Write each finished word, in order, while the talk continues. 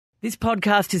This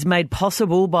podcast is made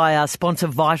possible by our sponsor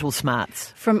Vital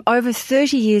Smarts. From over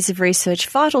 30 years of research,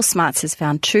 Vital Smarts has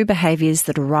found two behaviours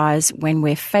that arise when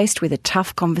we're faced with a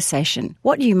tough conversation.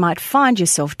 What you might find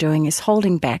yourself doing is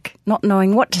holding back, not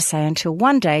knowing what to say until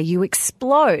one day you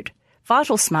explode.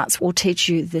 Vital Smarts will teach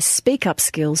you the speak-up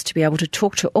skills to be able to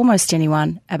talk to almost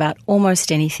anyone about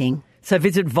almost anything. So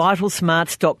visit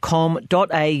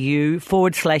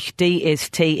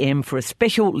vitalsmarts.com.au/DSTM for a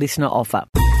special listener offer.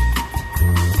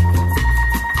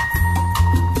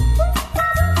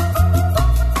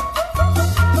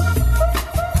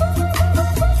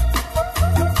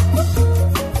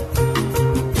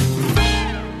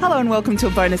 Hello and welcome to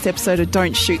a bonus episode of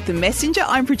Don't Shoot the Messenger.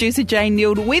 I'm producer Jane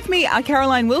Neild. With me are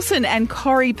Caroline Wilson and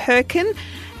Corrie Perkin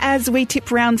as we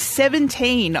tip round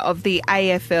 17 of the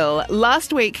AFL.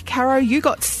 Last week, Caro, you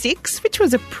got 6, which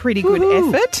was a pretty good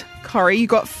effort. Corrie, you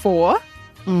got 4.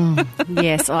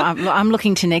 Yes, I'm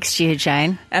looking to next year,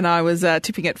 Jane. And I was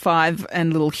tipping at 5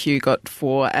 and little Hugh got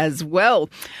 4 as well.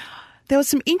 There were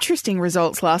some interesting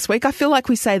results last week. I feel like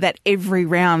we say that every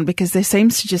round because there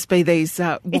seems to just be these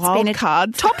wild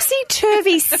cards.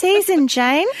 Topsy-turvy season,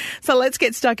 Jane. So let's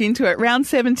get stuck into it. Round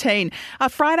 17.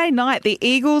 Friday night, the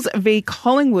Eagles v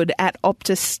Collingwood at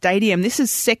Optus Stadium. This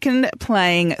is second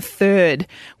playing third.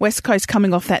 West Coast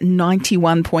coming off that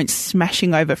 91-point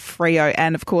smashing over Freo.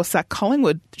 And, of course,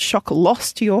 Collingwood shock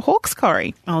loss to your Hawks,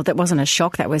 Corrie. Oh, that wasn't a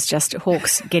shock. That was just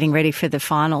Hawks getting ready for the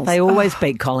finals. They always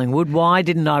beat Collingwood. Why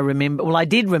didn't I remember? Well, I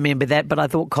did remember that, but I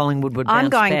thought Collingwood would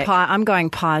bounce back. I'm going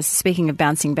Pies. Speaking of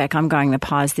bouncing back, I'm going the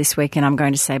Pies this week, and I'm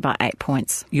going to say by 8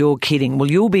 points. You're kidding.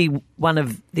 Well, you'll be one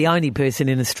of the only person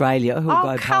in Australia who'll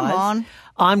go Pies. Oh, come on.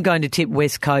 I'm going to tip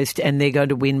West Coast, and they're going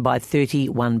to win by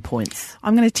 31 points.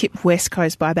 I'm going to tip West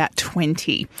Coast by about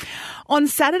 20. On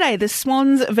Saturday, the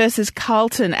Swans versus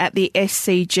Carlton at the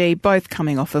SCG, both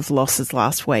coming off of losses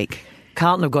last week.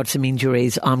 Carlton have got some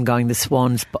injuries. I'm going the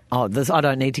Swans. I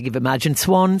don't need to give a margin.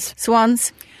 Swans.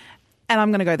 And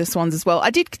I'm going to go the Swans as well. I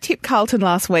did tip Carlton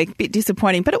last week, bit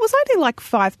disappointing, but it was only like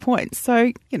 5 points.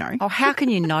 So, you know. Oh, how can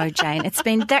you know, Jane? It's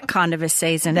been that kind of a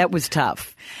season. That was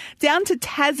tough. Down to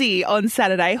Tassie on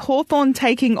Saturday. Hawthorn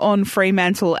taking on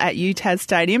Fremantle at UTAS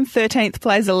Stadium. 13th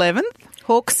plays 11th.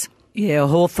 Hawks. Yeah,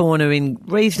 Hawthorn are in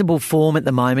reasonable form at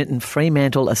the moment, and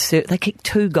Fremantle they kicked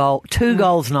 2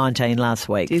 goals 19 last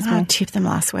week. I tipped them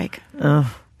last week.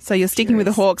 So you're sticking with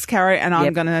the Hawks, Caro, and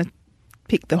I'm going to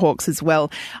pick the Hawks as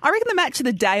well. I reckon the match of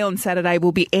the day on Saturday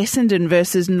will be Essendon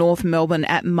versus North Melbourne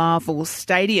at Marvel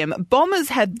Stadium. Bombers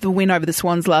had the win over the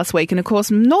Swans last week, and of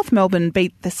course North Melbourne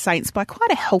beat the Saints by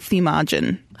quite a healthy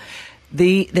margin.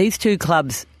 These two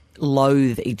clubs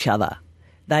loathe each other.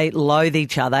 They loathe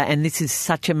each other, and this is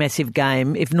such a massive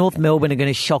game. If North Melbourne are going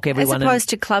to shock everyone... As opposed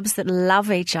to clubs that love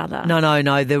each other. No.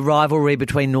 The rivalry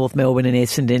between North Melbourne and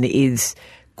Essendon is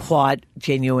quite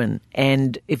genuine.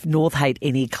 And if North hate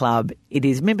any club, it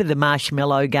is. Remember the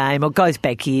Marshmallow game? It goes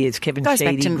back years. Kevin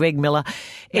Sheedy, Greg Miller.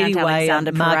 Mount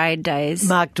Alexander Parade days.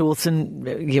 Mark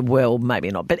Dawson. Yeah, well, maybe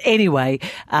not. But anyway...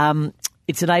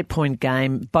 it's an 8-point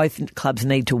game. Both clubs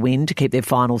need to win to keep their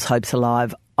finals hopes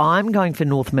alive. I'm going for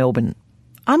North Melbourne.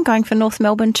 I'm going for North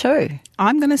Melbourne too.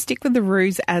 I'm going to stick with the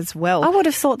Roos as well. I would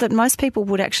have thought that most people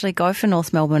would actually go for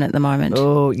North Melbourne at the moment.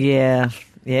 Oh, yeah.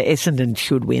 Yeah, Essendon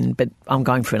should win, but I'm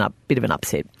going for a bit of an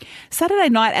upset. Saturday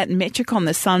night at Metricon,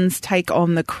 the Suns take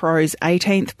on the Crows.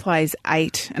 18th plays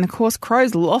 8. And, of course,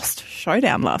 Crows lost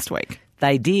showdown last week.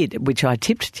 They did, which I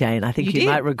tipped, Jane. I think you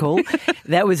might recall.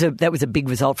 That was a big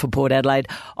result for Port Adelaide.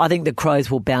 I think the Crows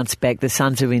will bounce back. The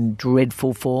Suns are in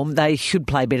dreadful form. They should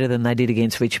play better than they did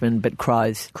against Richmond, but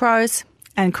Crows.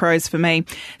 And Crows for me.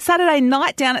 Saturday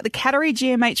night down at the Cattery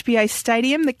GMHBA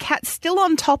Stadium, the Cats still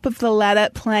on top of the ladder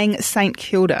playing St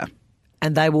Kilda.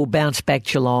 And they will bounce back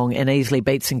Geelong and easily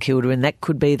beat St Kilda, and that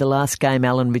could be the last game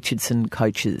Alan Richardson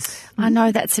coaches. I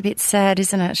know that's a bit sad,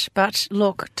 isn't it? But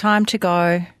look, time to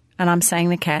go. And I'm saying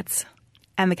the Cats.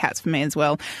 And the Cats for me as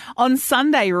well. On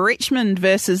Sunday, Richmond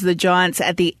versus the Giants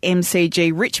at the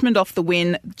MCG. Richmond off the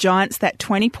win. Giants, that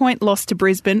 20-point loss to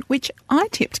Brisbane, which I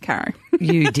tipped, Caro.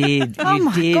 You did. Oh,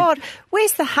 my God.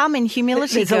 Where's the hum in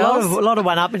humility, girls? There's a lot of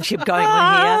one-upmanship going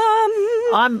on here.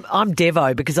 I'm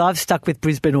Devo because I've stuck with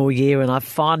Brisbane all year, and I've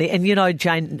finally... And, you know,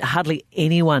 Jane, hardly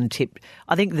anyone tipped.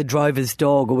 I think the Drover's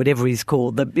Dog, or whatever he's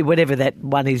called, whatever that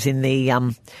one is in the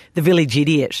Village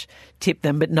Idiot, tipped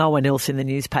them, but no one else in the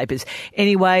newspapers.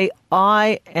 Anyway,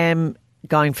 I am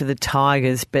going for the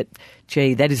Tigers, but,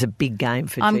 gee, that is a big game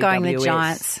for GWS. I'm going the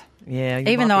Giants. Yeah,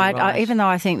 even though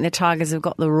I think the Tigers have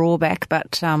got the roar back,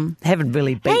 but haven't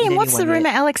really beaten anyone. What's the rumour?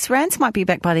 Alex Rance might be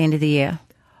back by the end of the year.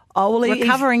 Oh, well,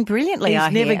 recovering brilliantly, I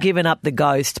He's never hear. given up the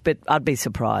ghost, but I'd be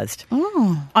surprised.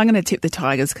 I'm going to tip the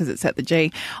Tigers because it's at the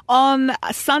G. On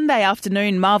Sunday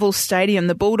afternoon, Marvel Stadium,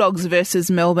 the Bulldogs versus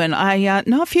Melbourne. I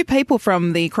know a few people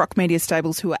from the Croc Media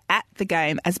stables who were at the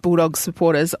game as Bulldogs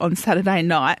supporters on Saturday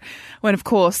night when, of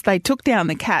course, they took down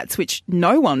the Cats, which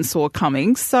no one saw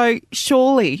coming. So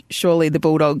surely the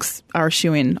Bulldogs are a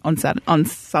shoo-in on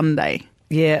Sunday.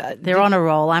 Yeah, They're on a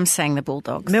roll. I'm saying the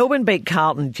Bulldogs. Melbourne beat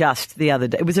Carlton just the other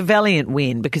day. It was a valiant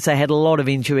win because they had a lot of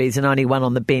injuries and only one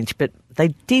on the bench, but they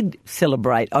did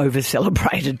over-celebrate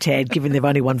a tad, given they've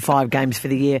only won 5 games for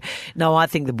the year. No, I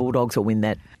think the Bulldogs will win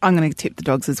that. I'm going to tip the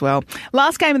Dogs as well.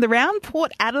 Last game of the round,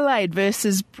 Port Adelaide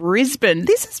versus Brisbane.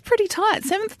 This is pretty tight.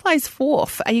 7th place,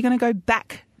 4th. Are you going to go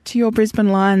back to your Brisbane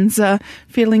Lions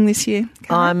feeling this year?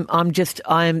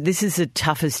 This is the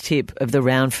toughest tip of the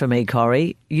round for me,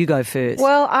 Corrie. You go first.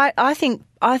 Well, I think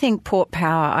Port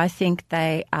Power. I think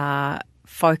they are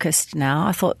focused now.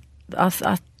 I thought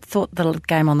the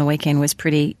game on the weekend was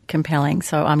pretty compelling,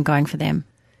 so I'm going for them.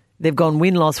 They've gone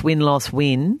win, loss, win, loss,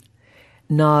 win.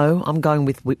 No, I'm going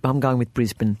with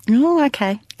Brisbane. Oh,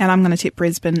 okay. And I'm going to tip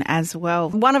Brisbane as well.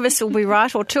 One of us will be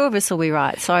right or two of us will be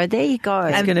right. So there you go.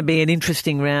 It's going to be an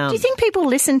interesting round. Do you think people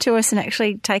listen to us and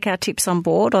actually take our tips on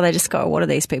board, or they just go, what do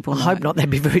these people know? I hope not. They'd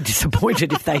be very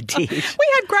disappointed if they did.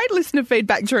 We had great listener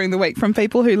feedback during the week from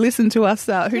people who listen to us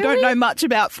who don't know much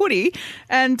about footy.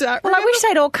 And I wish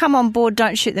they'd all come on board,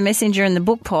 Don't Shoot the Messenger and the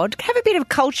Book Pod. Have a bit of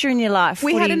culture in your life.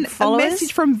 We had a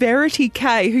message from Verity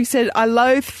K who said, I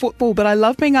loathe football, but I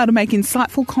love being able to make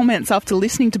insightful comments after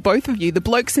listening to both of you. The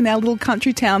blokes in our little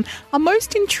country town are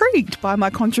most intrigued by my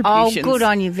contributions. Oh, good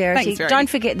on you, Verity. Thanks, Verity. Don't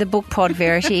forget the Book Pod,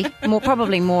 Verity.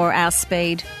 Probably more our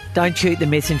speed. Don't shoot the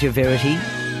messenger, Verity.